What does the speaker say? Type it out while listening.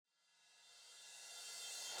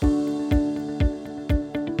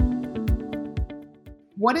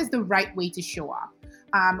what is the right way to show up?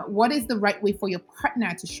 What is the right way for your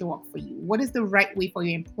partner to show up for you? What is the right way for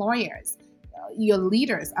your employers, your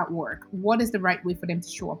leaders at work? What is the right way for them to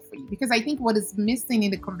show up for you? Because I think what is missing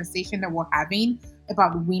in the conversation that we're having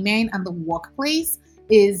about women and the workplace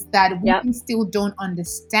is that Yep. women still don't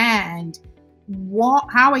understand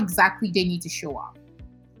how exactly they need to show up.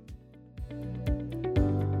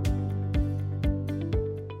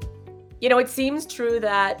 You know, it seems true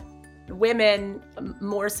that women,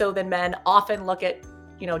 more so than men, often look at,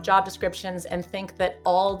 job descriptions and think that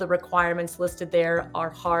all the requirements listed there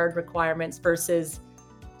are hard requirements versus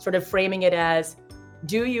sort of framing it as,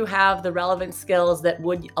 do you have the relevant skills that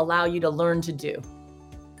would allow you to learn to do?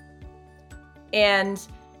 And,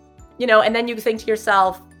 and then you think to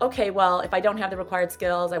yourself, okay, well, if I don't have the required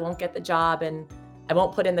skills, I won't get the job and I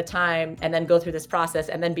won't put in the time and then go through this process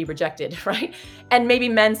and then be rejected, right? And maybe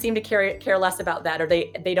men seem to care less about that, or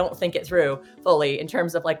they don't think it through fully in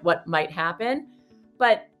terms of like what might happen.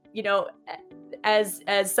 But, as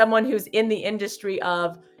someone who's in the industry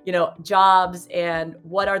of, jobs and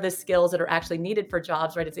what are the skills that are actually needed for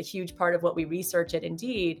jobs, right? It's a huge part of what we research at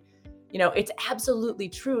Indeed. It's absolutely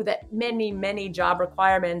true that many, many job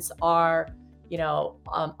requirements are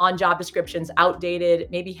on job descriptions, outdated,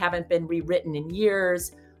 maybe haven't been rewritten in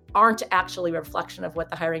years, aren't actually a reflection of what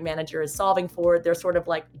the hiring manager is solving for. They're sort of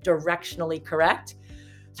like directionally correct.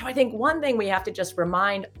 So I think one thing we have to just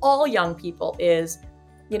remind all young people is,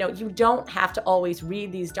 you don't have to always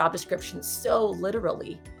read these job descriptions so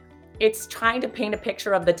literally. It's trying to paint a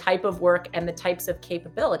picture of the type of work and the types of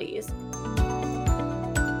capabilities.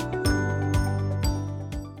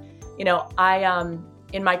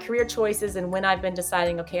 In my career choices and when I've been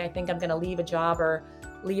deciding, okay, I think I'm going to leave a job or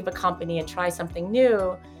leave a company and try something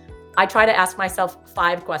new, I try to ask myself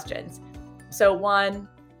 5 questions. So 1,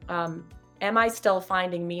 am I still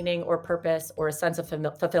finding meaning or purpose or a sense of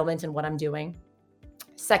fulfillment in what I'm doing?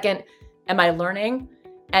 2nd, am I learning?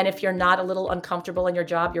 And if you're not a little uncomfortable in your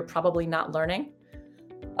job, you're probably not learning.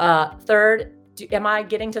 3rd, am I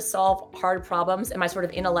getting to solve hard problems? Am I sort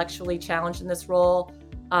of intellectually challenged in this role?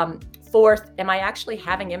 4th, am I actually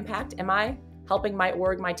having impact? Am I helping my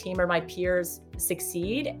org, my team, or my peers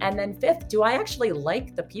succeed? And then 5th, do I actually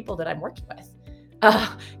like the people that I'm working with?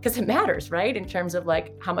 Because it matters, right? In terms of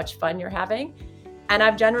like how much fun you're having. And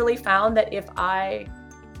I've generally found that if I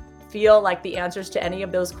feel like the answers to any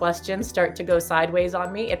of those questions start to go sideways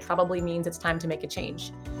on me, it probably means it's time to make a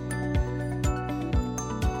change.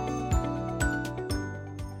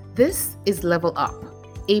 This is Level Up,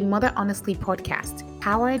 a Mother Honestly podcast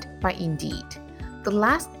powered by Indeed. The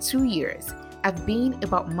last 2 years have been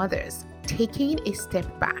about mothers taking a step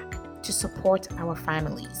back to support our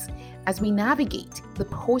families as we navigate the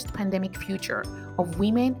post-pandemic future of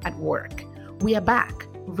women at work. We are back,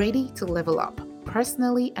 ready to level up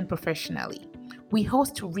personally and professionally. We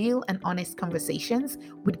host real and honest conversations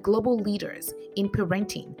with global leaders in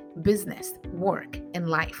parenting, business, work, and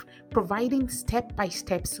life, providing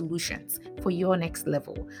step-by-step solutions for your next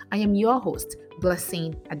level. I am your host,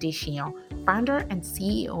 Blessing Adesina, founder and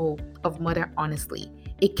CEO of Mother Honestly,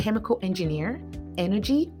 a chemical engineer,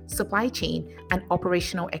 energy, supply chain, and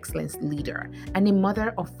operational excellence leader, and a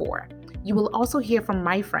mother of 4. You will also hear from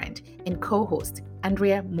my friend and co-host,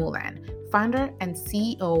 Andrea Molan, founder and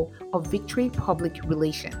CEO of Victory Public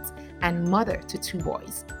Relations and mother to 2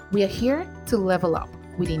 boys. We are here to level up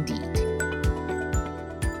with Indeed.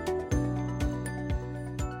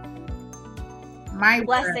 My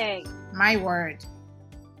Blessing. My word.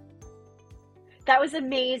 That was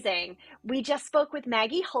amazing. We just spoke with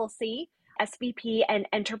Maggie Hulsey, SVP and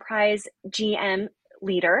Enterprise GM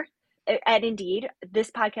leader at Indeed. This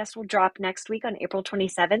podcast will drop next week on April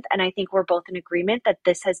 27th. And I think we're both in agreement that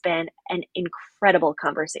this has been an incredible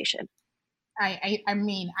conversation. I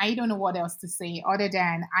mean, I don't know what else to say other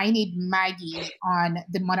than I need Maggie on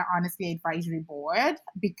the Mother Honestly Advisory Board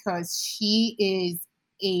because she is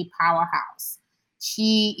a powerhouse.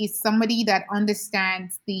 She is somebody that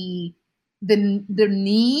understands the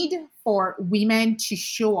need for women to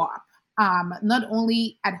show up, not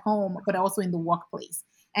only at home, but also in the workplace.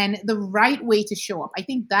 And the right way to show up. I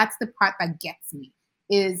think that's the part that gets me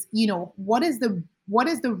is, what is the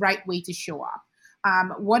right way to show up?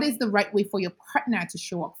 What is the right way for your partner to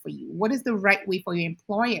show up for you? What is the right way for your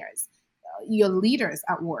employers, your leaders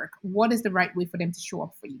at work? What is the right way for them to show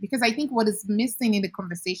up for you? Because I think what is missing in the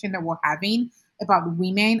conversation that we're having about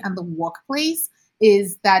women and the workplace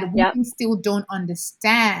is that women still don't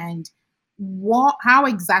understand how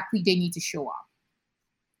exactly they need to show up.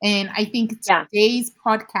 And I think today's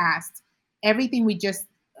podcast,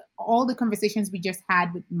 all the conversations we just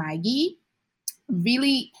had with Maggie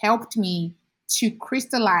really helped me to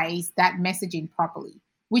crystallize that messaging properly,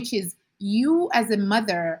 which is you as a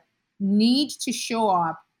mother need to show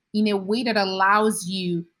up in a way that allows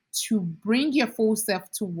you to bring your full self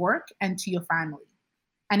to work and to your family,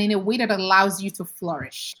 and in a way that allows you to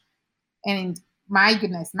flourish. And my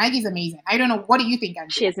goodness, Maggie's amazing. I don't know. What do you think,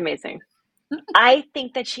 She Angela? is amazing. I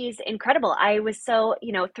think that she's incredible. I was so,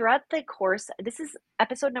 throughout the course, this is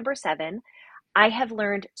episode number 7. I have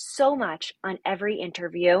learned so much on every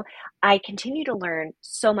interview. I continue to learn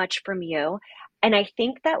so much from you. And I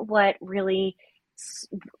think that what really,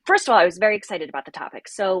 first of all, I was very excited about the topic.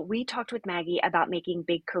 So we talked with Maggie about making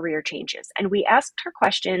big career changes, and we asked her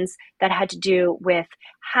questions that had to do with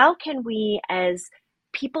how can we, as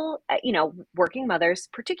people, working mothers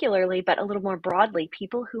particularly, but a little more broadly,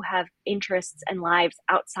 people who have interests and lives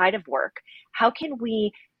outside of work, how can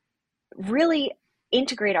we really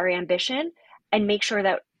integrate our ambition and make sure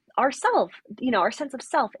that our sense of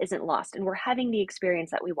self isn't lost and we're having the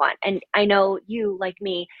experience that we want. And I know you, like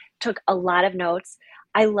me, took a lot of notes.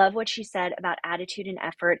 I love what she said about attitude and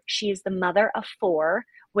effort. She is the mother of 4,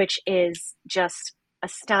 which is just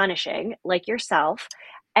astonishing, like yourself.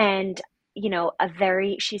 And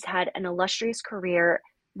she's had an illustrious career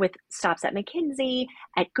with stops at McKinsey,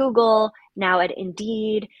 at Google, now at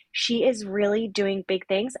Indeed. She is really doing big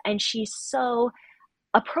things, and she's so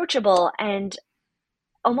approachable and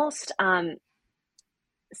almost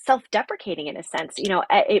self-deprecating in a sense.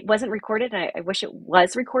 It wasn't recorded, and I wish it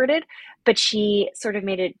was recorded, but she sort of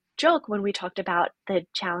made a joke when we talked about the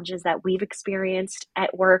challenges that we've experienced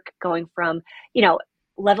at work, going from,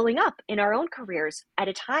 leveling up in our own careers at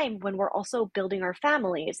a time when we're also building our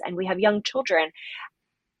families and we have young children,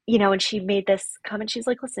 and she made this comment. She's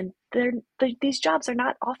like, listen, these jobs are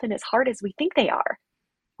not often as hard as we think they are,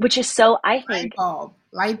 which is so, I think.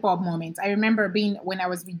 Light bulb moments. I remember when I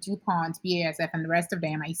was with DuPont, BASF, and the rest of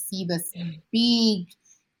them, I see this big,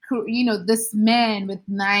 this man with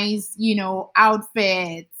nice,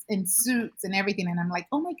 outfits and suits and everything. And I'm like,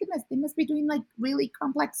 oh my goodness, they must be doing like really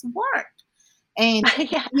complex work. And,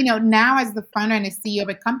 Yeah. Now as the founder and the CEO of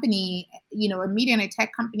a company, a media and a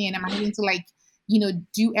tech company, and I'm having to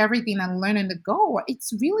do everything and learn on the go,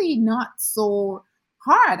 it's really not so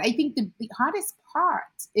hard. I think the hardest part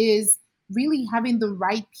is really having the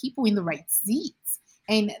right people in the right seats.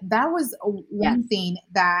 And that was one thing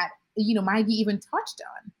that, Maggie even touched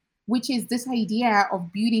on, which is this idea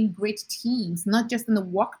of building great teams, not just in the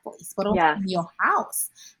workplace, but also in your house.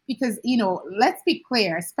 Because, let's be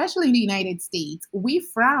clear, especially in the United States, we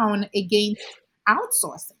frown against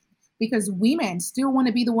outsourcing because women still want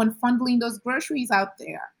to be the one funding those groceries out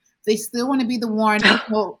there. They still want to be the one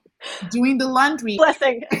doing the laundry.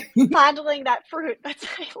 Blessing, fondling that fruit. I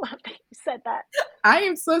love that you said that. I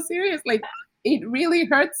am so serious. Like, it really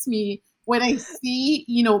hurts me when I see,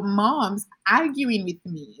 moms arguing with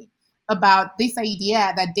me about this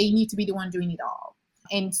idea that they need to be the one doing it all.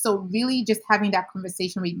 And so really just having that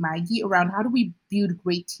conversation with Maggie around how do we build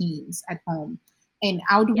great teams at home, and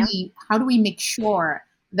how do we make sure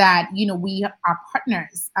that, our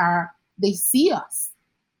partners they see us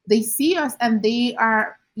and they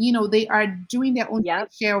are doing their own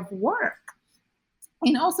share of work.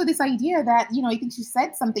 And also this idea that, I think she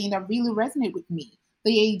said something that really resonated with me.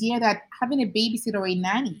 The idea that having a babysitter or a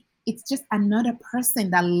nanny, it's just another person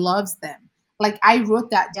that loves them. Like, I wrote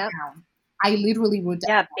that down. I literally wrote that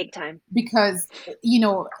down. Big time. Because,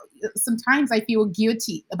 sometimes I feel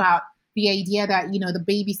guilty about the idea that, the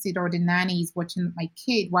babysitter or the nanny is watching my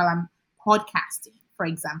kid while I'm podcasting, for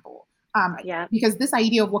example. Because this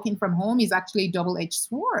idea of working from home is actually a double-edged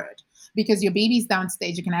sword, because your baby's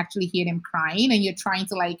downstairs, you can actually hear them crying and you're trying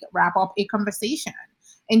to wrap up a conversation.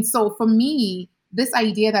 And so for me, this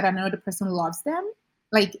idea that another person loves them,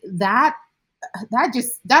 that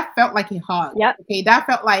felt like a hug. Okay. That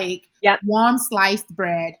felt like warm sliced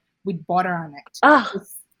bread with butter on it. Oh,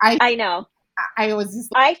 I know. I was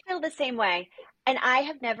just I feel the same way. And I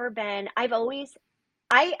have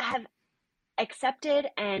accepted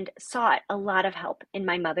and sought a lot of help in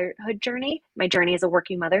my motherhood journey, my journey as a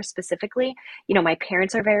working mother specifically. My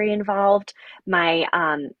parents are very involved. My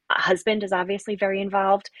husband is obviously very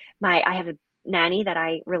involved. I have a nanny that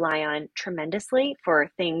I rely on tremendously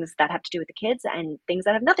for things that have to do with the kids and things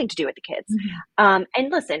that have nothing to do with the kids. Mm-hmm.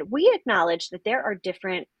 And listen, we acknowledge that there are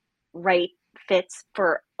different right fits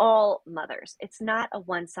for all mothers. It's not a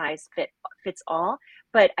one size fits all,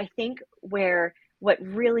 but I think what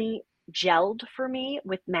really gelled for me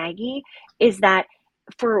with Maggie is that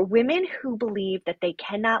for women who believe that they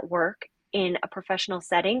cannot work in a professional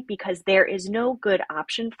setting because there is no good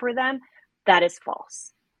option for them, that is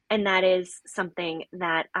false. And that is something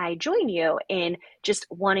that I join you in, just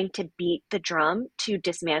wanting to beat the drum to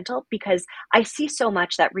dismantle, because I see so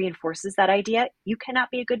much that reinforces that idea. You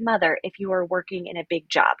cannot be a good mother if you are working in a big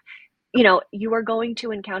job. You are going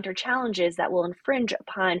to encounter challenges that will infringe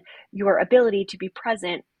upon your ability to be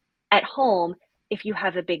present at home if you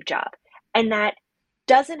have a big job. And that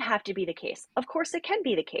doesn't have to be the case. Of course, it can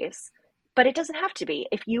be the case, but it doesn't have to be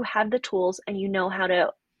if you have the tools and you know how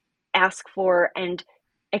to ask for and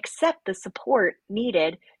accept the support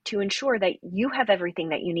needed to ensure that you have everything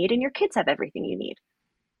that you need and your kids have everything you need.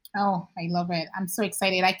 Oh, I love it. I'm so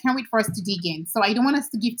excited. I can't wait for us to dig in. So I don't want us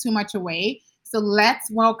to give too much away. So let's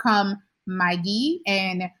welcome Maggie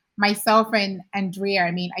and myself and Andrea.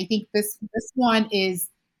 I mean, I think this one is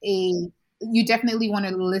a you definitely want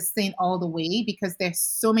to listen all the way, because there's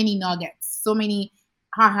so many nuggets, so many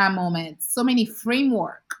aha moments, so many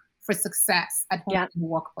framework for success at home Yeah. in the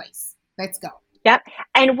workplace. Let's go. Yep.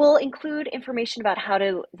 And we'll include information about how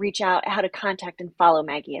to reach out, how to contact and follow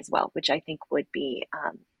Maggie as well, which I think would be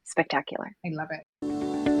spectacular. I love it.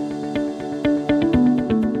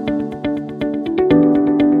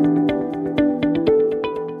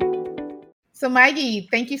 So Maggie,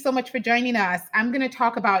 thank you so much for joining us. I'm going to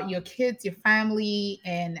talk about your kids, your family,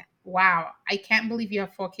 and wow, I can't believe you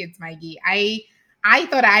have 4 kids, Maggie. I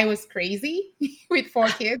thought I was crazy with 4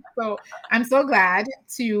 kids, so I'm so glad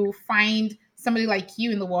to find somebody like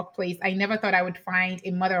you in the workplace. I never thought I would find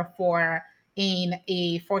a mother of 4 in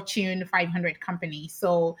a Fortune 500 company.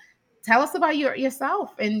 So tell us about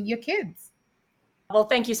yourself and your kids. Well,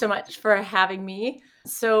 thank you so much for having me.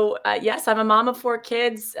 So, yes, I'm a mom of 4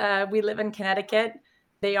 kids. We live in Connecticut.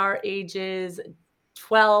 They are ages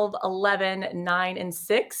 12, 11, 9, and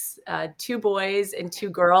 6, 2 boys and 2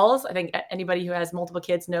 girls. I think anybody who has multiple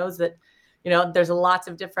kids knows that, there's lots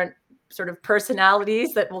of different sort of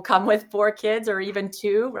personalities that will come with 4 kids, or even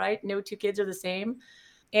 2, right? No 2 kids are the same.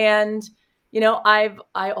 And,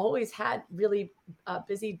 I always had really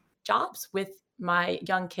busy jobs with my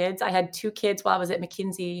young kids. I had 2 kids while I was at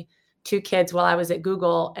McKinsey, 2 kids while I was at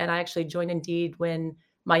Google, and I actually joined Indeed when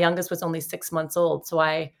my youngest was only 6 months old. So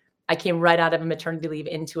I came right out of a maternity leave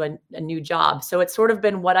into a new job. So it's sort of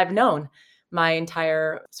been what I've known my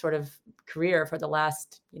entire sort of career for the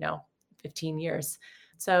last 15 years.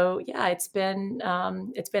 So yeah, it's been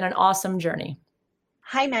an awesome journey.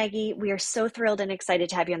 Hi, Maggie. We are so thrilled and excited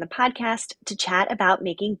to have you on the podcast to chat about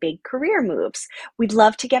making big career moves. We'd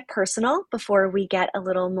love to get personal before we get a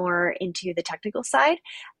little more into the technical side.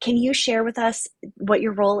 Can you share with us what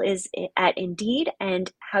your role is at Indeed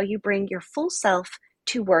and how you bring your full self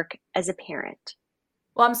to work as a parent?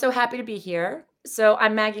 Well, I'm so happy to be here. So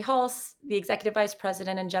I'm Maggie Hulse, the Executive Vice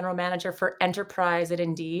President and General Manager for Enterprise at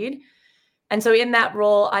Indeed. And so in that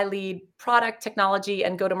role, I lead product, technology,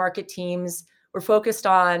 and go-to-market teams. We're focused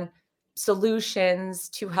on solutions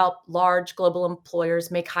to help large global employers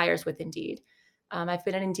make hires with Indeed. I've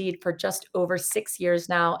been at Indeed for just over 6 years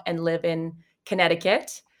now and live in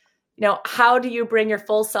Connecticut. How do you bring your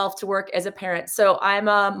full self to work as a parent? So I'm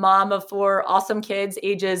a mom of 4 awesome kids,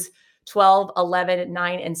 ages 12, 11,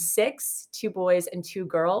 9, and 6, 2 boys and 2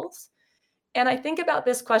 girls. And I think about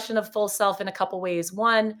this question of full self in a couple ways.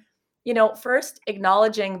 One, first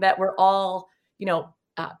acknowledging that we're all,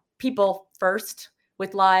 people first,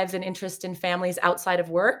 with lives and interest in families outside of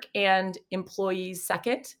work, and employees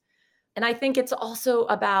second. And I think it's also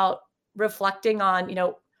about reflecting on,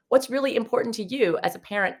 what's really important to you as a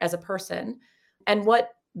parent, as a person, and what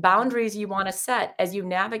boundaries you want to set as you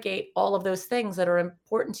navigate all of those things that are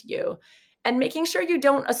important to you, and making sure you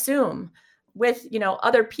don't assume with,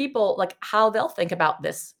 other people, like how they'll think about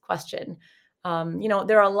this question.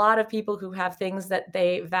 There are a lot of people who have things that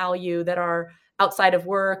they value that are outside of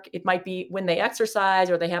work. It might be when they exercise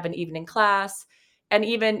or they have an evening class. And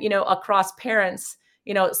even, across parents,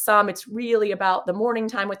 some it's really about the morning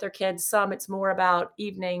time with their kids. Some it's more about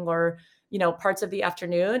evening or, parts of the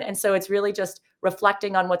afternoon. And so it's really just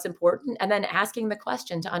reflecting on what's important and then asking the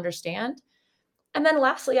question to understand. And then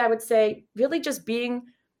lastly, I would say really just being,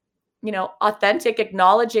 authentic,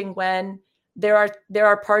 acknowledging when there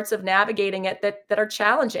are parts of navigating it that are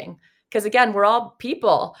challenging. Because again, we're all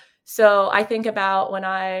people. So I think about when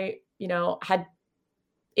I, had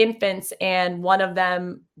infants and one of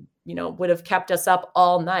them, would have kept us up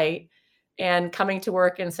all night, and coming to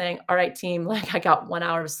work and saying, all right, team, like I got 1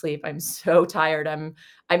 hour of sleep. I'm so tired.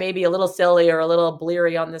 I may be a little silly or a little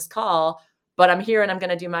bleary on this call, but I'm here and I'm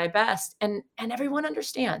going to do my best. And everyone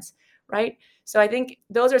understands, right? So I think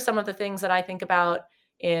those are some of the things that I think about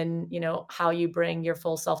in, how you bring your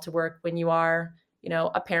full self to work when you are,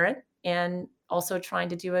 a parent and also trying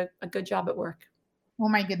to do a good job at work. Oh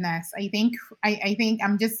my goodness. I think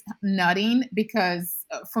I'm just nodding because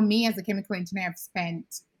for me as a chemical engineer, I've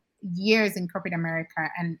spent years in corporate America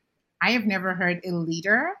and I have never heard a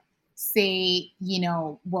leader say,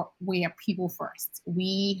 what we are people first.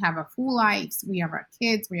 We have our full lives, we have our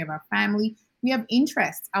kids, we have our family, we have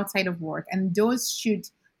interests outside of work, and those should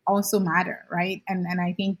also matter, right? And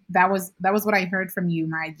I think that was what I heard from you,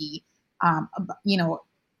 Maggie.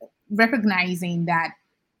 Recognizing that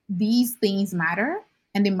these things matter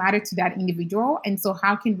and they matter to that individual. And so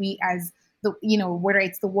how can we as whether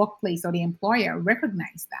it's the workplace or the employer,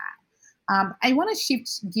 recognize that? I want to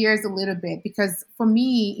shift gears a little bit because for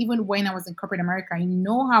me, even when I was in corporate America, I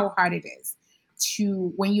know how hard it is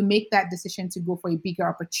to when you make that decision to go for a bigger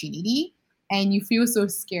opportunity and you feel so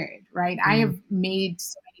scared, right? I have made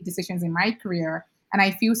so many decisions in my career and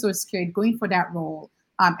I feel so scared going for that role,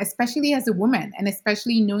 especially as a woman and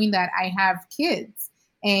especially knowing that I have kids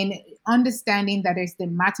and understanding that there's the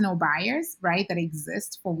maternal bias, right, that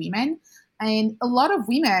exist for women. And a lot of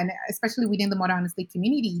women, especially within the modern state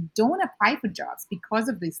community, don't apply for jobs because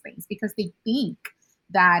of these things, because they think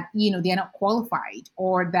that, they're not qualified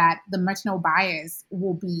or that the maternal bias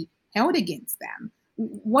will be held against them.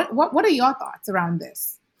 What are your thoughts around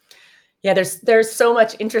this? Yeah, there's so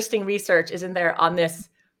much interesting research, isn't there, on this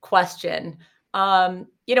question.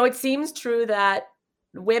 It seems true that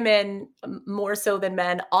women, more so than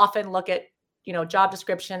men, often look at job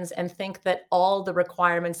descriptions and think that all the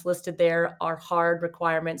requirements listed there are hard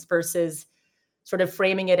requirements versus sort of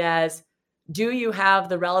framing it as, do you have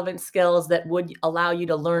the relevant skills that would allow you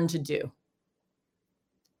to learn to do?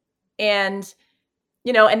 And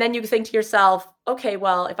and then you think to yourself, okay,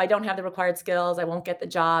 well, if I don't have the required skills, I won't get the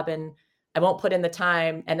job and I won't put in the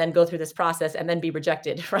time and then go through this process and then be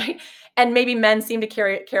rejected, right? And maybe men seem to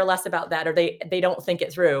care less about that, or they don't think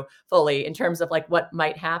it through fully in terms of like what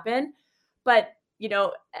might happen. But,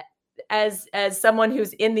 as someone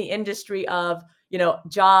who's in the industry of,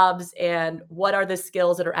 jobs and what are the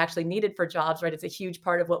skills that are actually needed for jobs, right? It's a huge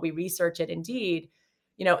part of what we research at Indeed.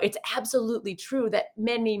 It's absolutely true that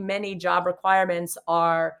many, many job requirements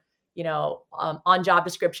are, on job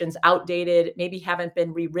descriptions, outdated, maybe haven't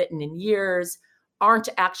been rewritten in years, aren't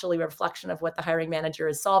actually a reflection of what the hiring manager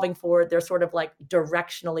is solving for. They're sort of like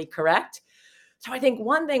directionally correct. So I think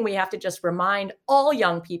one thing we have to just remind all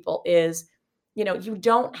young people is, you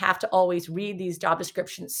don't have to always read these job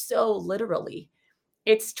descriptions so literally.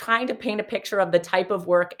 It's trying to paint a picture of the type of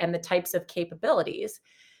work and the types of capabilities.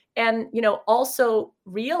 And, also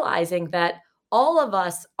realizing that all of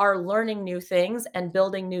us are learning new things and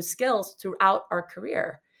building new skills throughout our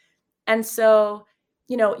career. And so,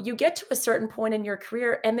 you get to a certain point in your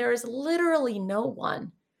career and there is literally no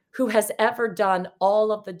one who has ever done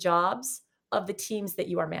all of the jobs of the teams that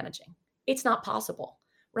you are managing. It's not possible,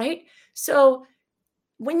 right? So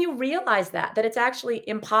when you realize that it's actually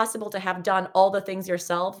impossible to have done all the things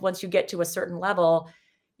yourself once you get to a certain level,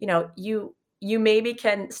 you maybe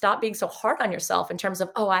can stop being so hard on yourself in terms of,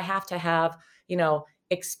 oh, I have to have,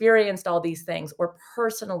 experienced all these things or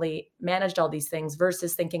personally managed all these things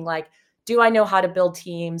versus thinking like, do I know how to build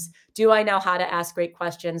teams? Do I know how to ask great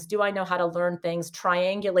questions? Do I know how to learn things,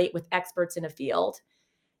 triangulate with experts in a field,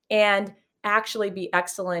 and actually be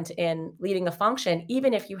excellent in leading a function,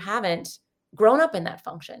 even if you haven't grown up in that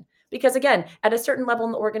function? Because again, at a certain level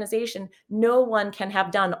in the organization, no one can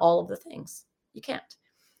have done all of the things. You can't.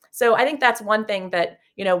 So I think that's one thing that,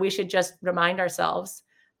 we should just remind ourselves.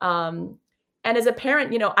 And as a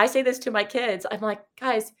parent, I say this to my kids. I'm like,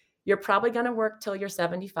 guys, you're probably going to work till you're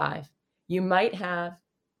 75. You might have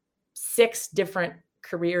 6 different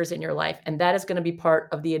careers in your life. And that is going to be part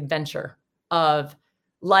of the adventure of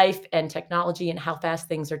life and technology and how fast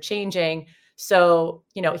things are changing. So,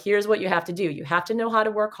 here's what you have to do. You have to know how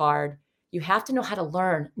to work hard. You have to know how to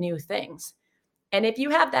learn new things. And if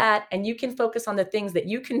you have that and you can focus on the things that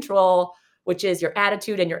you control, which is your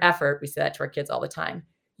attitude and your effort, we say that to our kids all the time,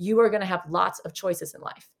 you are going to have lots of choices in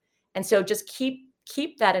life. And so just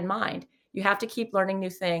keep that in mind. You have to keep learning new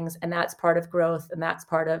things, and that's part of growth, and that's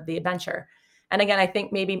part of the adventure. And again, I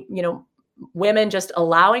think maybe, women just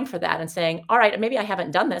allowing for that and saying, all right, maybe I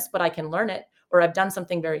haven't done this, but I can learn it, or I've done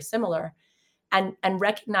something very similar. And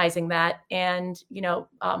recognizing that and,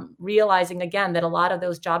 realizing again that a lot of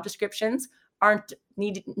those job descriptions aren't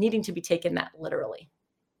needing to be taken that literally.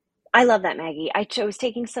 I love that, Maggie. I was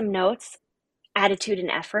taking some notes, attitude and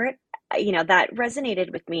effort, that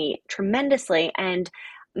resonated with me tremendously. And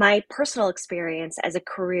my personal experience as a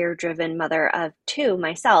career-driven mother of 2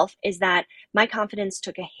 myself is that my confidence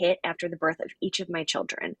took a hit after the birth of each of my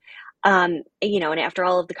children. And after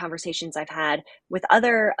all of the conversations I've had with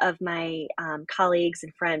other of my colleagues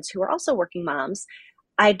and friends who are also working moms,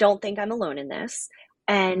 I don't think I'm alone in this.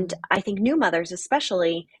 And I think new mothers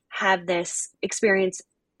especially have this experience,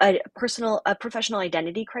 a professional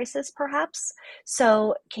identity crisis, perhaps.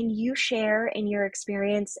 So can you share in your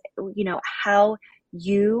experience, how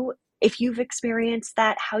if you've experienced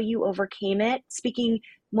that, how you overcame it, speaking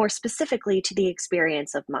more specifically to the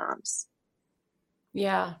experience of moms?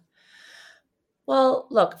 Yeah. Well,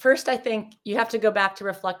 look, first, I think you have to go back to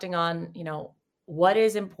reflecting on, what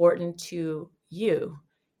is important to you.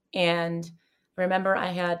 And remember, I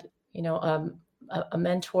had, a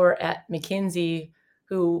mentor at McKinsey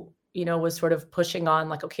who, was sort of pushing on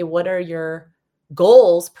like, okay, what are your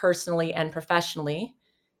goals personally and professionally?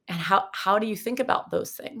 And how do you think about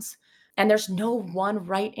those things? And there's no one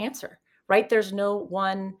right answer, right? There's no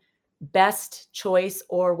one best choice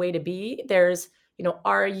or way to be. There's,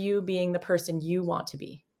 are you being the person you want to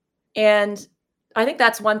be? And I think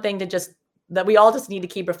that's one thing that we all just need to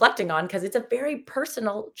keep reflecting on because it's a very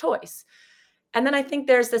personal choice. And then I think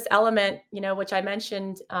there's this element, which I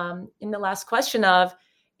mentioned in the last question of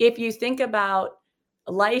if you think about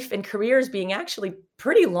life and careers being actually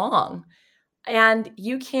pretty long, and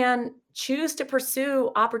you can choose to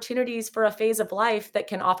pursue opportunities for a phase of life that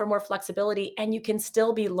can offer more flexibility, and you can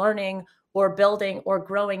still be learning or building or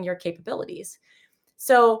growing your capabilities.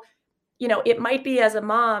 So, it might be as a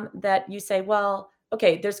mom that you say, well,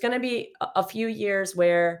 okay, there's going to be a few years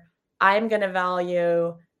where I'm going to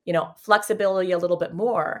value, flexibility a little bit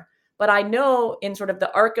more. But I know in sort of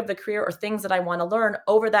the arc of the career or things that I want to learn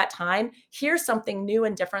over that time, here's something new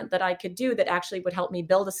and different that I could do that actually would help me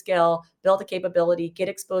build a skill, build a capability, get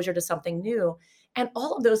exposure to something new. And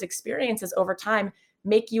all of those experiences over time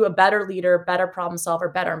make you a better leader, better problem solver,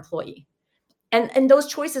 better employee. And those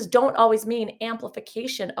choices don't always mean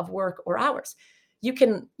amplification of work or hours. You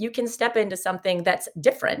can step into something that's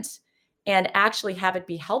different and actually have it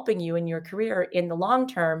be helping you in your career in the long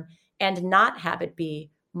term and not have it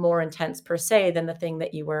be more intense per se than the thing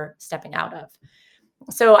that you were stepping out of.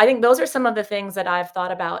 So I think those are some of the things that I've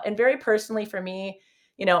thought about. And very personally for me,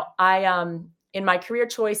 I in my career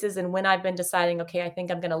choices and when I've been deciding, okay, I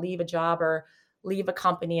think I'm going to leave a job or leave a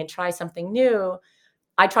company and try something new,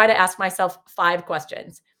 I try to ask myself 5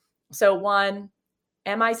 questions. So one,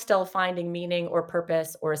 am I still finding meaning or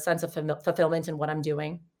purpose or a sense of fulfillment in what I'm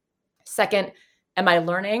doing? Second, am I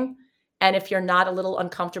learning? And if you're not a little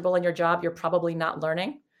uncomfortable in your job, you're probably not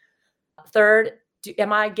learning. Third,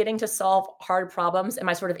 am I getting to solve hard problems? Am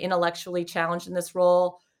I sort of intellectually challenged in this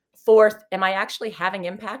role? Fourth, am I actually having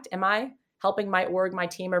impact? Am I helping my org, my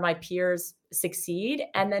team, or my peers succeed?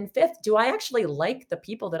 And then fifth, do I actually like the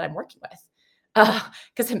people that I'm working with?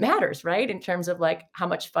 Because it matters, right? In terms of like how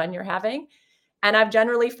much fun you're having. And I've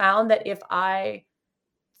generally found that if I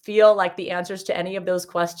feel like the answers to any of those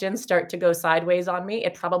questions start to go sideways on me,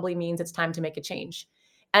 it probably means it's time to make a change.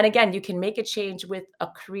 And again, you can make a change with a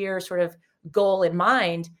career sort of goal in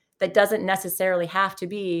mind that doesn't necessarily have to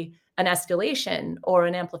be an escalation or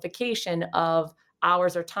an amplification of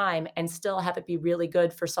hours or time and still have it be really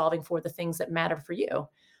good for solving for the things that matter for you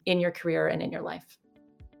in your career and in your life.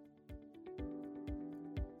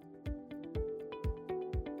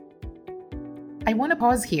 I want to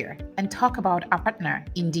pause here and talk about our partner,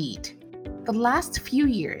 Indeed. The last few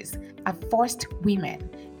years have forced women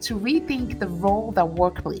to rethink the role that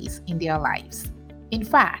work plays in their lives. In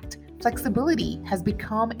fact, flexibility has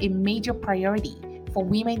become a major priority for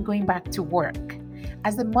women going back to work.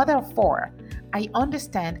 As a mother of 4, I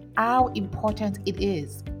understand how important it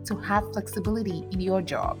is to have flexibility in your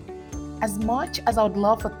job. As much as I would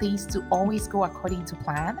love for things to always go according to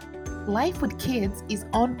plan, life with kids is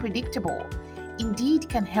unpredictable. Indeed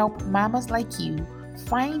can help mamas like you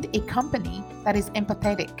find a company that is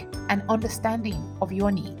empathetic and understanding of your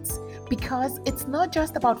needs. Because it's not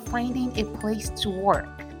just about finding a place to work,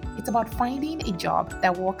 it's about finding a job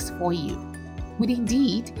that works for you. With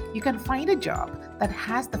Indeed, you can find a job that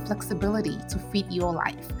has the flexibility to fit your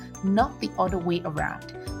life, not the other way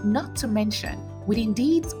around. Not to mention, with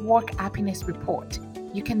Indeed's Work Happiness Report,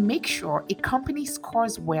 you can make sure a company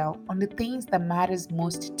scores well on the things that matters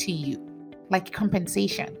most to you, like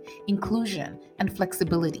compensation, inclusion, and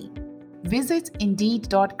flexibility. Visit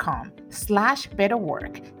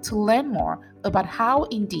Indeed.com/betterwork to learn more about how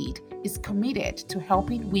Indeed is committed to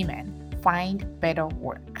helping women find better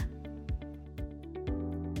work.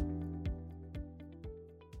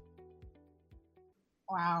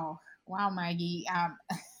 Wow, Maggie.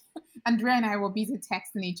 Andrea and I were busy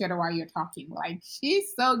texting each other while you're talking. Like,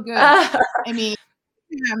 she's so good. I mean,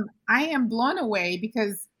 I am blown away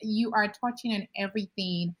because you are touching on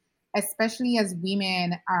everything, especially as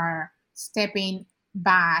women are stepping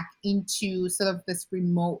back into sort of this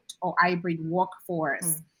remote or hybrid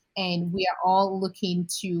workforce, and we are all looking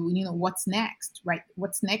to, what's next, right?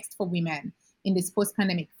 What's next for women in this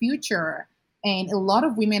post-pandemic future? And a lot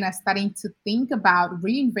of women are starting to think about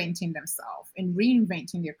reinventing themselves and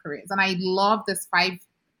reinventing their careers. And I love this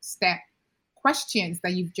 5-step questions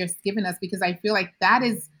that you've just given us, because I feel like that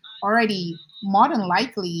is already more than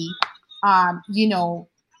likely,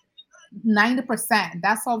 90%,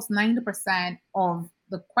 that solves 90% of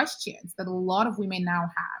the questions that a lot of women now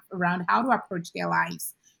have around how to approach their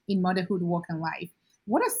lives in motherhood, work, and life.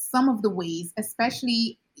 What are some of the ways,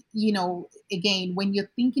 especially, again, when you're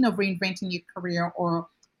thinking of reinventing your career or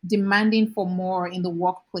demanding for more in the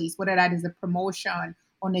workplace, whether that is a promotion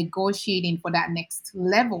or negotiating for that next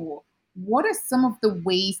level, what are some of the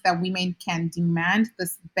ways that women can demand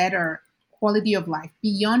this better quality of life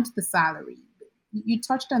beyond the salary? You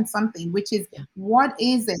touched on something, which is, what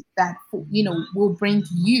is it that, will bring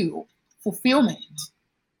you fulfillment,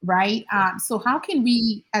 right? So how can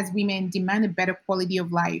we as women demand a better quality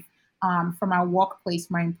of life from our workplace,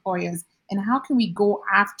 from our employers, and how can we go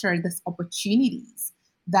after these opportunities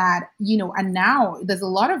that, and now there's a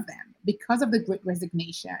lot of them because of the Great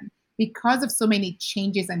Resignation, because of so many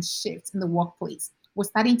changes and shifts in the workplace. We're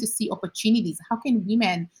starting to see opportunities. How can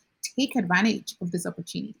women take advantage of these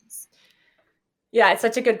opportunities? Yeah, it's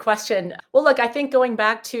such a good question. Well, look, I think going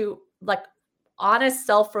back to like honest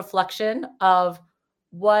self-reflection of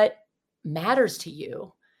what matters to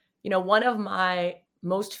you. One of my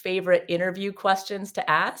most favorite interview questions to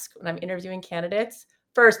ask when I'm interviewing candidates,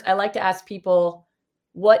 first, I like to ask people,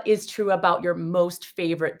 what is true about your most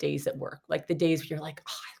favorite days at work? Like the days where you're like,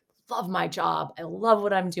 oh, I love my job. I love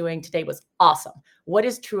what I'm doing. Today was awesome. What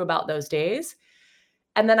is true about those days?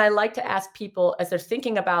 And then I like to ask people as they're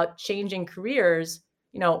thinking about changing careers,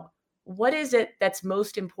 what is it that's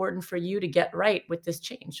most important for you to get right with this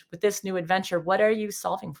change, with this new adventure? What are you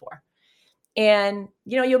solving for? And,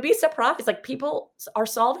 you'll be surprised, like people are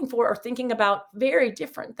solving for or thinking about very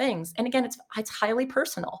different things. And again, it's highly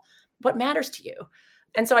personal. What matters to you?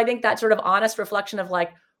 And so I think that sort of honest reflection of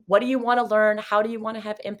like, what do you want to learn? How do you want to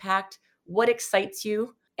have impact? What excites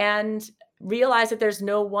you? And realize that there's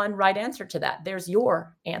no one right answer to that. There's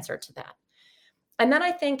your answer to that. And then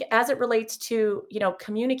I think as it relates to,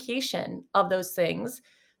 communication of those things,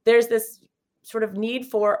 there's this sort of need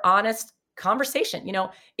for honest conversation.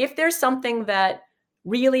 If there's something that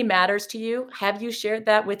really matters to you, have you shared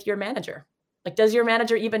that with your manager? Like, does your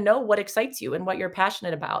manager even know what excites you and what you're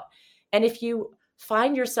passionate about? And if you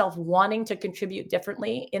find yourself wanting to contribute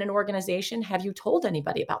differently in an organization, have you told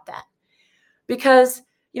anybody about that? Because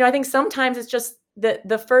I think sometimes it's just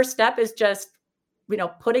the first step is just,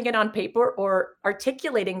 putting it on paper or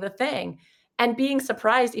articulating the thing and being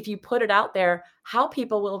surprised if you put it out there, how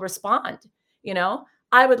people will respond.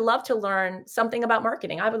 I would love to learn something about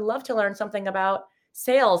marketing. I would love to learn something about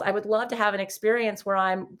sales. I would love to have an experience where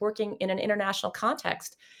I'm working in an international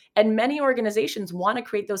context. And many organizations want to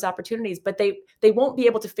create those opportunities, but they won't be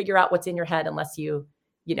able to figure out what's in your head unless you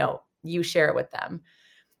share it with them.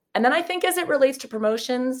 And then I think as it relates to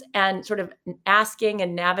promotions and sort of asking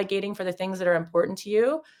and navigating for the things that are important to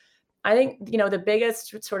you, I think, the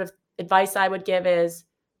biggest sort of advice I would give is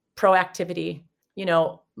proactivity.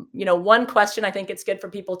 One question I think it's good for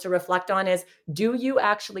people to reflect on is, do you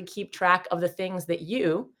actually keep track of the things that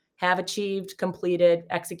you have achieved, completed,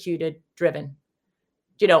 executed, driven?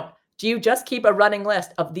 Do you just keep a running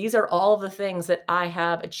list of these are all the things that I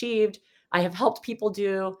have achieved, I have helped people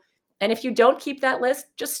do? And if you don't keep that list,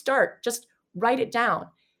 just write it down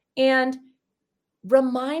and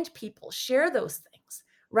remind people, share those things,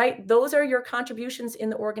 right? Those are your contributions in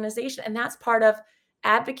the organization. And that's part of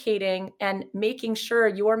advocating and making sure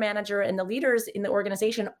your manager and the leaders in the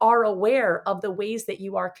organization are aware of the ways that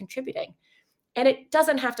you are contributing. And it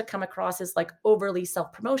doesn't have to come across as like overly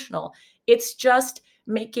self-promotional. It's just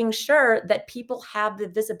making sure that people have the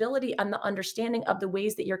visibility and the understanding of the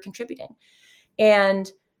ways that you're contributing.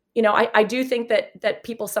 And I do think that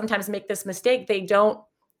people sometimes make this mistake. They don't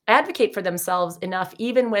advocate for themselves enough,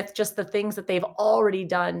 even with just the things that they've already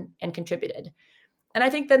done and contributed. And I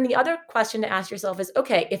think then the other question to ask yourself is,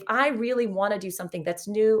 okay, if I really want to do something that's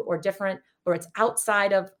new or different, or it's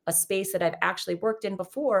outside of a space that I've actually worked in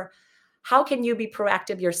before, how can you be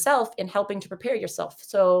proactive yourself in helping to prepare yourself?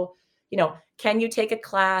 So, can you take a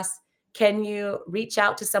class? Can you reach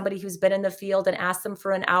out to somebody who's been in the field and ask them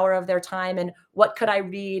for an hour of their time? And what could I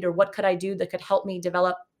read or what could I do that could help me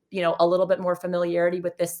develop, a little bit more familiarity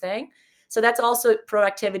with this thing? So that's also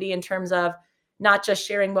proactivity in terms of not just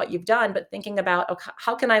sharing what you've done, but thinking about, okay,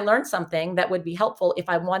 how can I learn something that would be helpful if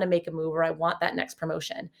I want to make a move or I want that next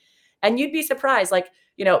promotion? And you'd be surprised, like,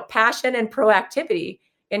 passion and proactivity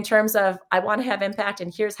in terms of, I want to have impact,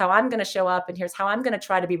 and here's how I'm going to show up, and here's how I'm going to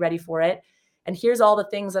try to be ready for it. And here's all the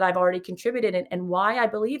things that I've already contributed and why I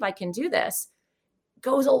believe I can do this,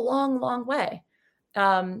 goes a long, long way.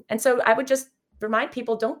 And so I would just remind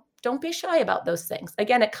people, don't be shy about those things.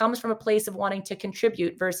 Again, it comes from a place of wanting to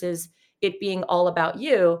contribute versus it being all about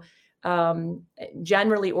you.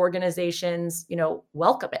 Generally, organizations,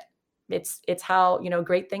 welcome it. It's how,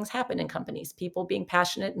 great things happen in companies, people being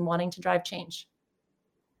passionate and wanting to drive change.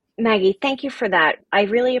 Maggie, thank you for that. I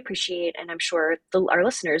really appreciate, and I'm sure our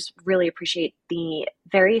listeners really appreciate the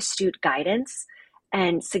very astute guidance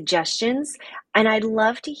and suggestions. And I'd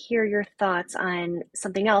love to hear your thoughts on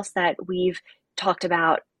something else that we've talked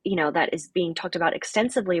about, that is being talked about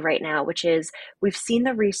extensively right now, which is we've seen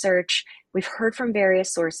the research, we've heard from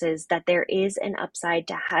various sources that there is an upside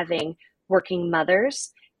to having working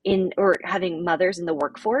mothers or having mothers in the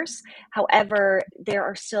workforce. However, there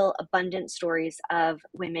are still abundant stories of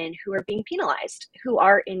women who are being penalized, who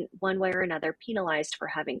are in one way or another penalized for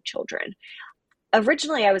having children.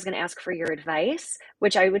 Originally, I was going to ask for your advice,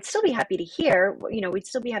 which I would still be happy to hear. We'd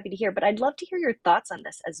still be happy to hear, but I'd love to hear your thoughts on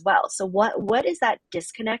this as well. So what is that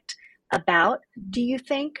disconnect about, do you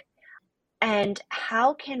think? And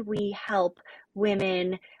how can we help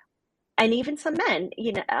women and even some men,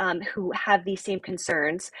 who have these same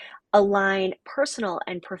concerns, align personal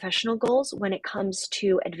and professional goals when it comes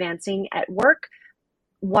to advancing at work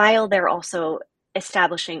while they're also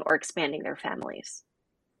establishing or expanding their families?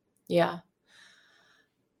 Yeah.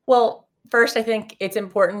 Well, first, I think it's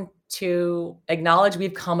important to acknowledge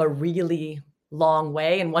we've come a really long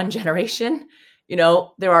way in one generation.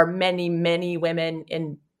 There are many, many women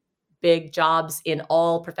in big jobs in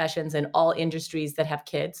all professions and all industries that have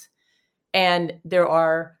kids. And there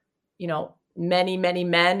are, many, many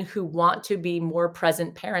men who want to be more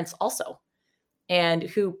present parents also, and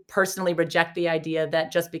who personally reject the idea that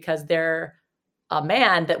just because they're a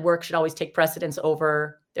man, that work should always take precedence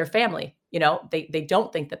over their family. They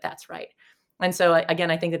don't think that that's right. And so again,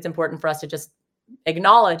 I think it's important for us to just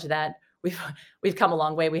acknowledge that we've come a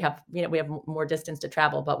long way. We have more distance to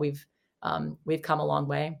travel, but we've come a long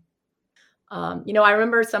way. I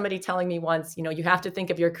remember somebody telling me once, you have to think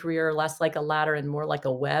of your career less like a ladder and more like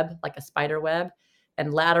a web, like a spider web.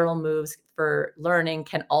 And lateral moves for learning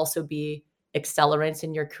can also be accelerants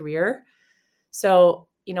in your career. So,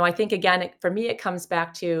 I think, again, for me, it comes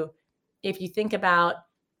back to, if you think about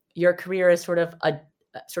your career as sort of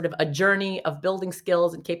a journey of building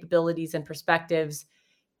skills and capabilities and perspectives,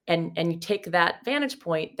 and you take that vantage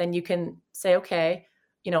point, then you can say, okay,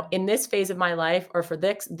 in this phase of my life, or for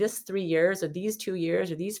this 3 years, or these 2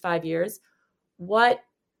 years, or these 5 years, what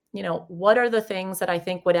are the things that I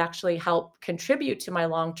think would actually help contribute to my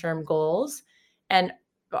long-term goals? And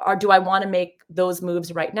do I want to make those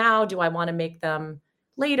moves right now? Do I want to make them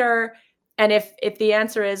later? And if the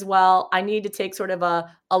answer is, well, I need to take sort of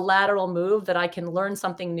a lateral move that I can learn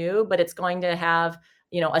something new, but it's going to have,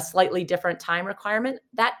 a slightly different time requirement,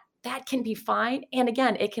 that can be fine. And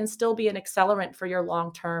again, it can still be an accelerant for your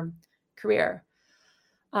long-term career.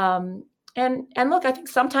 And look, I think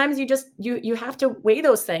sometimes you have to weigh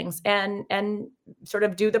those things and sort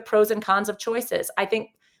of do the pros and cons of choices. I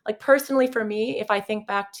think, like, personally for me, if I think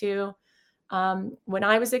back to when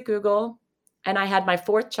I was at Google and I had my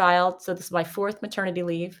 4th child, so this is my 4th maternity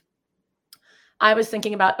leave, I was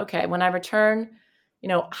thinking about, okay, when I return,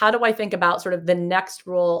 how do I think about sort of the next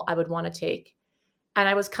role I would want to take? And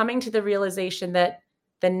I was coming to the realization that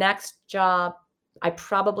the next job I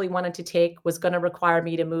probably wanted to take was going to require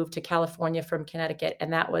me to move to California from Connecticut.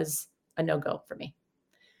 And that was a no-go for me.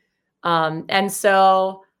 And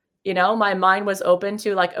so, my mind was open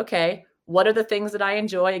to, like, okay, what are the things that I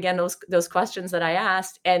enjoy? Again, those questions that I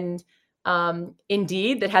asked. And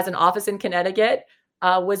Indeed, that has an office in Connecticut,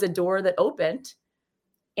 was a door that opened.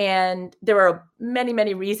 And there were many,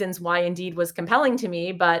 many reasons why Indeed was compelling to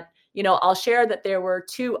me. But, I'll share that there were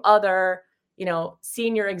 2 other,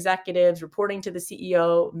 senior executives reporting to the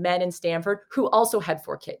CEO, men in Stanford, who also had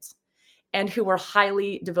 4 kids and who were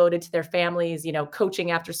highly devoted to their families,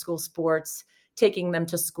 coaching after school sports, taking them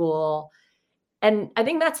to school. And I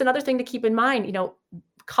think that's another thing to keep in mind.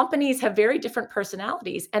 Companies have very different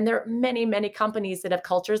personalities, and there are many, many companies that have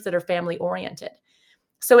cultures that are family oriented.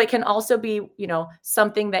 So it can also be,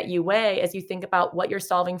 something that you weigh as you think about what you're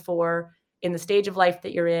solving for in the stage of life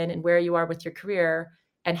that you're in and where you are with your career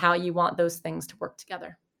and how you want those things to work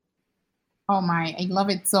together. Oh my, I love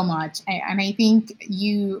it so much. And I think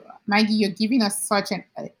Maggie, you're giving us such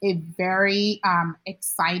a very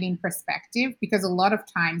exciting perspective, because a lot of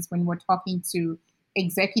times when we're talking to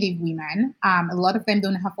executive women, a lot of them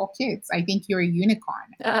don't have 4 kids. I think you're a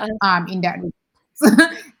unicorn Uh, in that.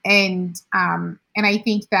 And I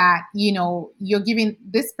think that you're giving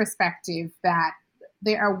this perspective that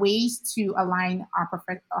there are ways to align our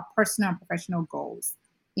personal and professional goals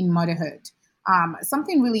in motherhood.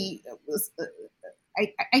 Something really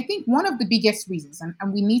I think one of the biggest reasons,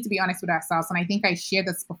 and we need to be honest with ourselves, and I think I shared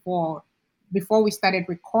this before we started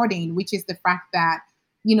recording, which is the fact that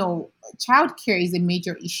childcare is a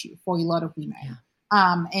major issue for a lot of women.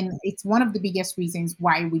 Yeah. And it's one of the biggest reasons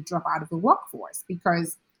why we drop out of the workforce,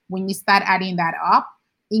 because when you start adding that up,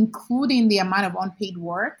 including the amount of unpaid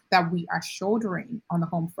work that we are shouldering on the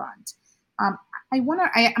home front, I'm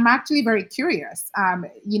actually very curious,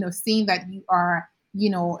 seeing that you are,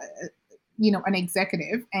 an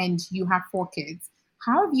executive and you have 4 kids.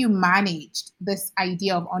 How have you managed this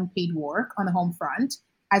idea of unpaid work on the home front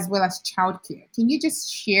as well as childcare? Can you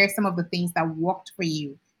just share some of the things that worked for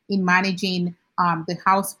you in managing the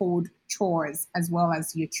household chores as well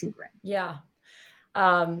as your children? Yeah.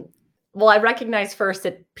 Well, I recognize first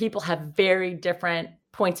that people have very different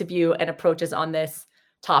points of view and approaches on this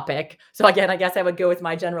topic. So again, I guess I would go with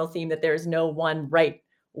my general theme that there is no one right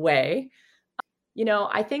way.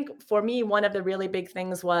 I think for me, one of the really big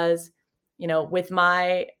things was, with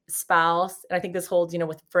my spouse, and I think this holds,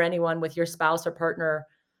 for anyone with your spouse or partner,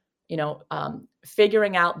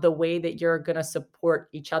 figuring out the way that you're going to support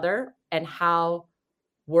each other and how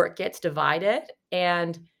work gets divided.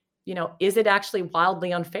 And, is it actually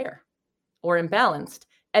wildly unfair or imbalanced?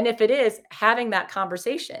 And if it is, having that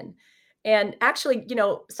conversation. And actually,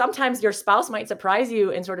 sometimes your spouse might surprise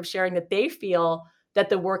you in sort of sharing that they feel that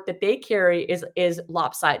the work that they carry is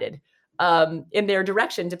lopsided in their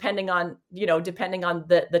direction, depending on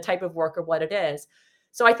the type of work or what it is.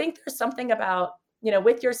 So I think there's something about,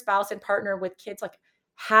 with your spouse and partner with kids, like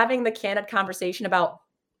having the candid conversation about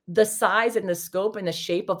the size and the scope and the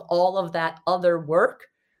shape of all of that other work,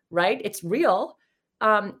 right? It's real.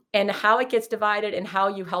 And how it gets divided and how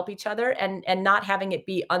you help each other, and not having it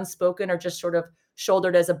be unspoken or just sort of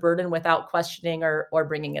shouldered as a burden without questioning or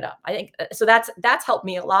bringing it up. I think so that's helped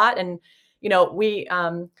me a lot. And, we,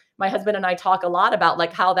 my husband and I talk a lot about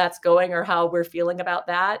like how that's going or how we're feeling about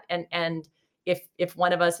that. And if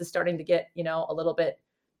one of us is starting to get, a little bit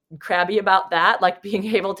crabby about that, like being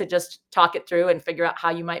able to just talk it through and figure out how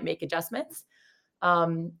you might make adjustments.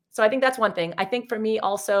 So I think that's one thing. I think for me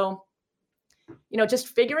also, just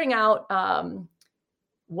figuring out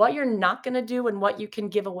what you're not going to do and what you can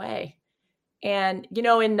give away. And,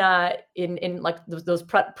 in like those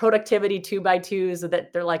productivity 2x2s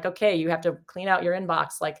that they're like, okay, you have to clean out your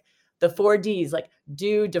inbox, like the 4Ds, like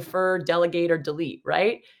do, defer, delegate, or delete.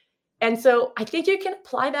 Right. And so I think you can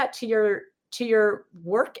apply that to your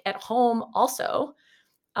work at home also.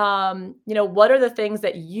 What are the things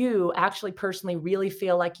that you actually personally really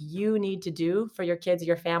feel like you need to do for your kids or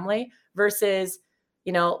your family versus,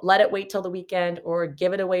 let it wait till the weekend or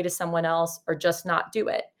give it away to someone else or just not do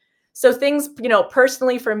it. So things,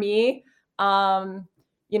 personally for me, I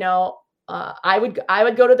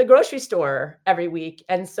would go to the grocery store every week.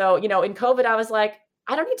 And so, in COVID, I was like,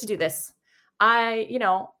 I don't need to do this.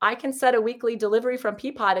 I can set a weekly delivery from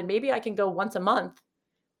Peapod and maybe I can go once a month.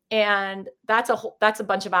 And that's a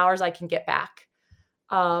bunch of hours I can get back.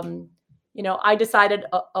 I decided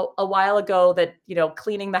a while ago that,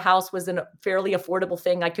 cleaning the house was a fairly affordable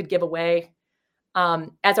thing I could give away.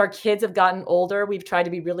 As our kids have gotten older, we've tried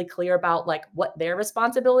to be really clear about like what their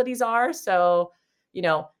responsibilities are. So,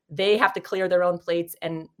 they have to clear their own plates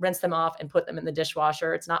and rinse them off and put them in the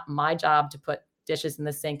dishwasher. It's not my job to put dishes in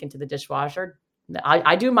the sink into the dishwasher.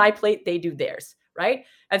 I do my plate, they do theirs, right?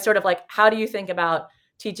 And sort of like, how do you think about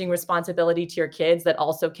teaching responsibility to your kids that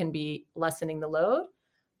also can be lessening the load?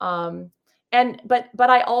 But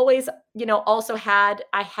I always, also had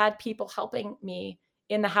people helping me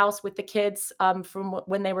in the house with the kids from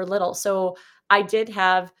when they were little. So I did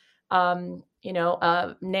have,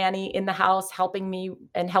 a nanny in the house helping me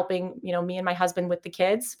and helping, me and my husband with the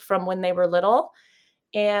kids from when they were little.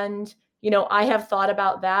 And, I have thought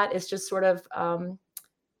about that as just sort of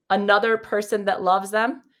another person that loves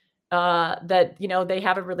them, that, they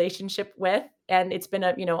have a relationship with, and it's been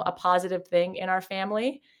a positive thing in our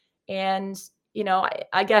family. And,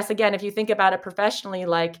 I guess, again, if you think about it professionally,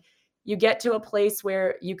 like you get to a place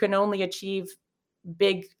where you can only achieve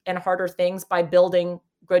big and harder things by building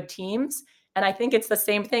good teams. And I think it's the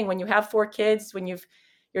same thing when you have 4 kids, when you're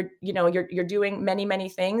doing many, many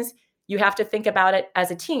things, you have to think about it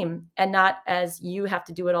as a team and not as you have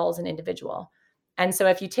to do it all as an individual. And so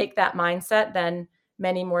if you take that mindset, then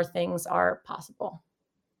many more things are possible.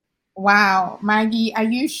 Wow, Maggie, are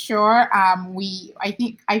you sure? I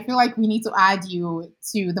feel like we need to add you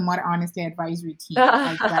to the Mother Honesty Advisory team,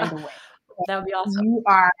 like right That away. would be awesome. You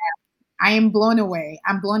are I am blown away.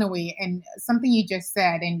 I'm blown away. And something you just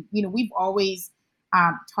said, and we've always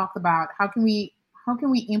talked about how can we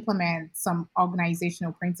implement some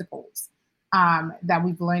organizational principles that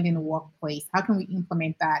we've learned in the workplace. How can we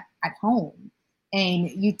implement that at home?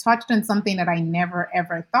 And you touched on something that I never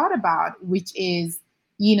ever thought about, which is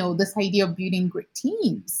this idea of building great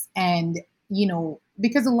teams. And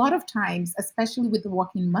because a lot of times, especially with the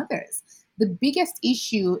working mothers, the biggest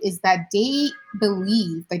issue is that they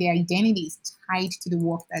believe that their identity is tied to the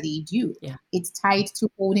work that they do. Yeah. It's tied to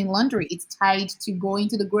folding laundry. It's tied to going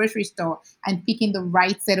to the grocery store and picking the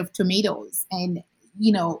right set of tomatoes. And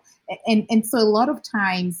so a lot of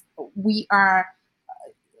times women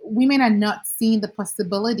are not seeing the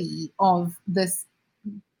possibility of this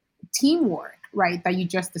teamwork, right, that you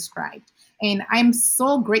just described. And I'm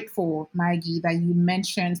so grateful, Maggie, that you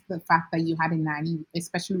mentioned the fact that you had a nanny,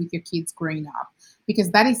 especially with your kids growing up, because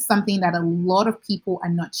that is something that a lot of people are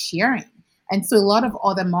not sharing. And so a lot of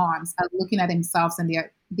other moms are looking at themselves and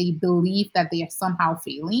they believe that they are somehow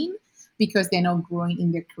failing because they're not growing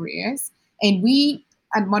in their careers. And we,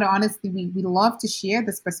 at Mother Honestly, we love to share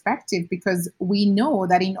this perspective because we know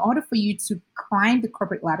that in order for you to climb the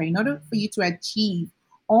corporate ladder, in order for you to achieve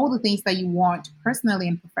all the things that you want personally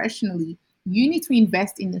and professionally, you need to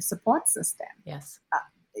invest in the support system. Yes.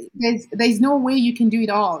 There's no way you can do it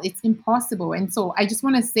all. It's impossible. And so I just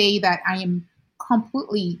want to say that I am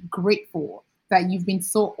completely grateful that you've been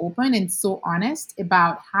so open and so honest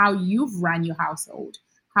about how you've run your household,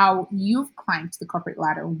 how you've climbed the corporate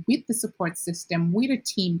ladder with the support system, with a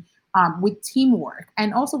team, with teamwork,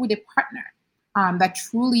 and also with a partner that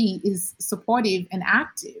truly is supportive and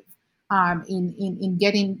active in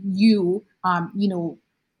getting you,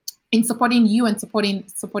 in supporting you and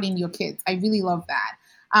supporting your kids. I really love that.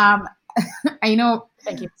 Um, I know.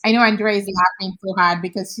 Thank you. I know Andrea is laughing so hard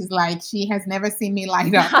because she's like, she has never seen me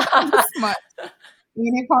light up this much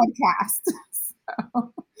in a podcast.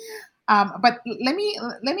 So, but let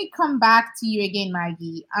me come back to you again,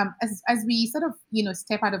 Maggie. As we sort of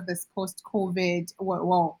step out of this post-COVID,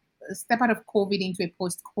 step out of COVID into a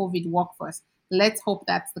post-COVID workforce. Let's hope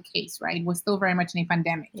that's the case, right? We're still very much in a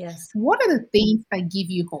pandemic. Yes. What are the things that give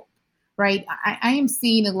you hope? Right, I am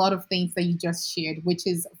seeing a lot of things that you just shared, which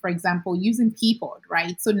is, for example, using Peapod,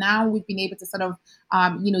 right? So now we've been able to sort of,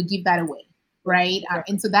 give that away, right?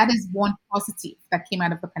 And so that is one positive that came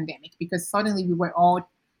out of the pandemic because suddenly we were all,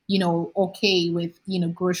 okay with,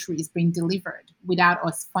 groceries being delivered without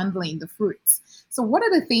us funding the fruits. So what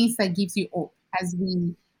are the things that gives you hope as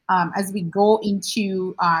we go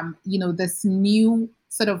into, this new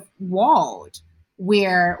sort of world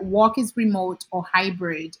where work is remote or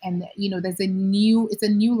hybrid and it's a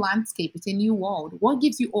new landscape, it's a new world? What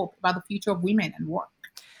gives you hope about the future of women and work?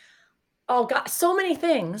 Oh God, so many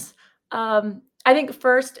things. I think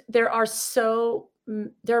first there are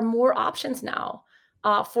more options now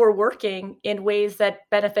for working in ways that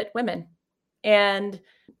benefit women. And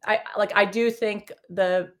I do think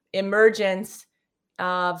the emergence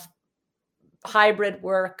of hybrid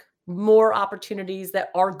work, more opportunities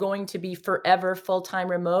that are going to be forever full-time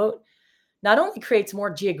remote, not only creates more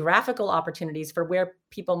geographical opportunities for where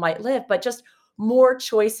people might live, but just more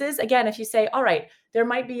choices. Again, if you say, all right, there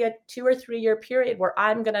might be a 2 or 3 year period where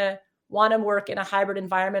I'm going to want to work in a hybrid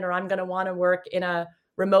environment or I'm going to want to work in a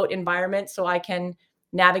remote environment so I can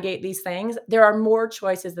navigate these things. There are more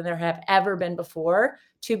choices than there have ever been before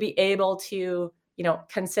to be able to,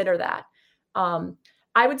 consider that.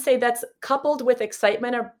 I would say that's coupled with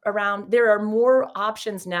excitement around there are more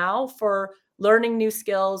options now for learning new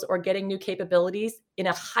skills or getting new capabilities in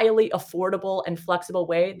a highly affordable and flexible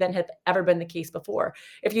way than had ever been the case before.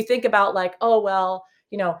 If you think about like, oh, well,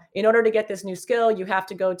 in order to get this new skill, you have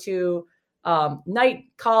to go to night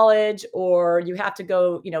college or you have to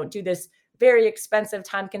go, do this very expensive,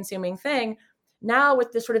 time-consuming thing. Now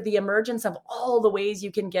with the sort of the emergence of all the ways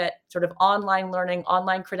you can get sort of online learning,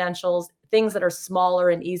 online credentials, things that are smaller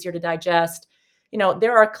and easier to digest,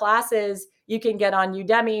 there are classes you can get on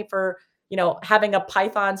Udemy for, having a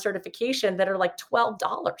Python certification that are like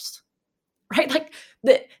 $12, right? Like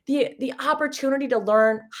the opportunity to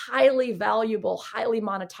learn highly valuable, highly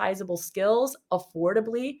monetizable skills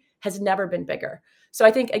affordably has never been bigger. So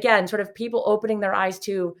I think, again, sort of people opening their eyes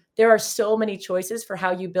to there are so many choices for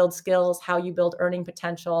how you build skills, how you build earning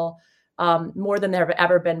potential, more than there have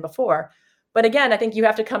ever been before. But again, I think you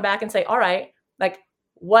have to come back and say, all right, like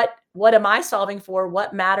what am I solving for?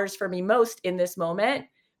 What matters for me most in this moment?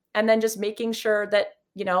 And then just making sure that,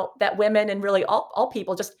 that women and really all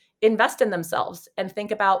people just invest in themselves and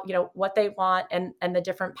think about, what they want and the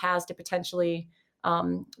different paths to potentially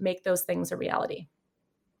make those things a reality.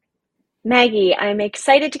 Maggie, I'm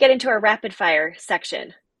excited to get into our rapid fire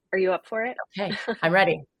section. Are you up for it? Okay, I'm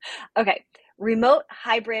ready. Okay. Remote,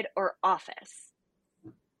 hybrid, or office?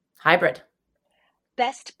 Hybrid.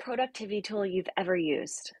 Best productivity tool you've ever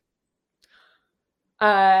used?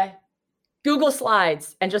 Google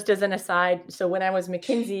Slides. And just as an aside, so when I was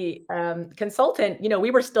McKinsey consultant,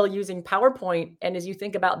 we were still using PowerPoint. And as you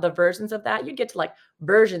think about the versions of that, you'd get to like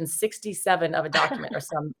version 67 of a document or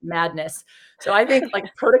some madness. So I think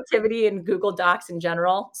like productivity and Google Docs in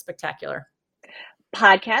general, spectacular.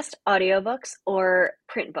 Podcast, audiobooks, or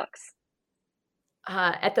print books?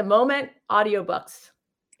 At the moment, audiobooks.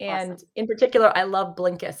 And Awesome. in particular, I love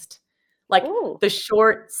Blinkist. Like Ooh. the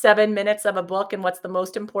short 7 minutes of a book and what's the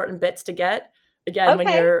most important bits to get. Again, when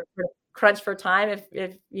Okay. you're crunched for time,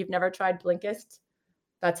 if you've never tried Blinkist,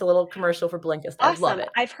 that's a little commercial for Blinkist. I love Awesome. it.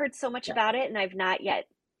 I've heard so much Yeah. about it and I've not yet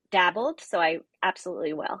dabbled, so I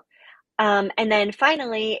absolutely will. And then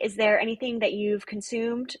finally, is there anything that you've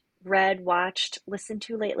consumed, read, watched, listened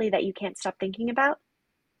to lately that you can't stop thinking about?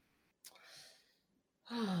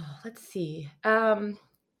 Let's see. When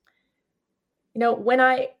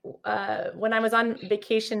I was on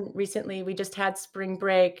vacation recently, we just had spring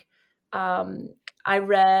break. I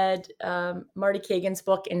read Marty Kagan's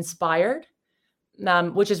book Inspired,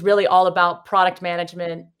 which is really all about product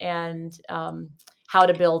management and how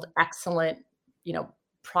to build excellent,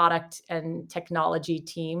 product and technology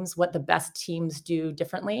teams, what the best teams do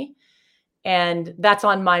differently. And that's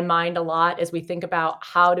on my mind a lot as we think about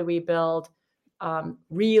how do we build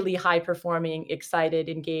really high performing, excited,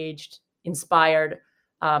 engaged, inspired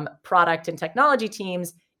product and technology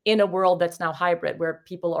teams in a world that's now hybrid, where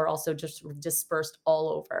people are also just sort of dispersed all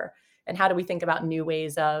over. And how do we think about new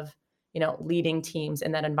ways of, leading teams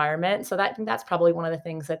in that environment? So that's probably one of the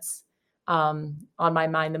things that's on my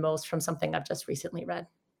mind the most from something I've just recently read.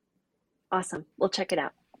 Awesome. We'll check it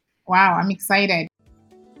out. Wow, I'm excited.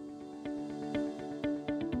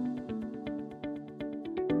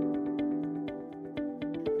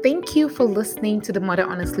 Thank you for listening to the Mother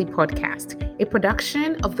Honestly podcast, a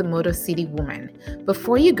production of the Motor City Woman.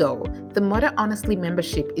 Before you go, the Mother Honestly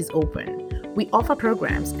membership is open. We offer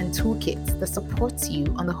programs and toolkits that supports you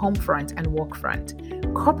on the home front and work front.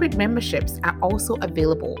 Corporate memberships are also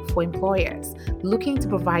available for employers looking to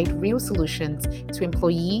provide real solutions to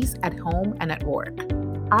employees at home and at work.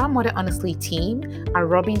 Our Mother Honestly team are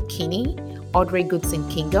Robin Kinney, Audrey Goodson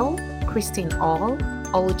Kingo, Christine All,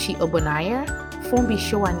 Oluchi Obonaya, Fombi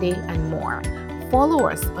Showande, and more. Follow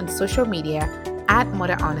us on social media at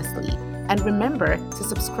Mother Honestly. And remember to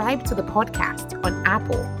subscribe to the podcast on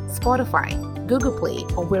Apple, Spotify, Google Play,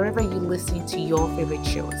 or wherever you listen to your favorite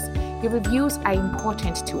shows. Your reviews are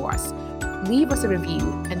important to us. Leave us a review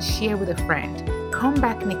and share with a friend. Come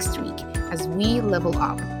back next week as we level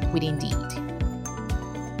up with Indeed.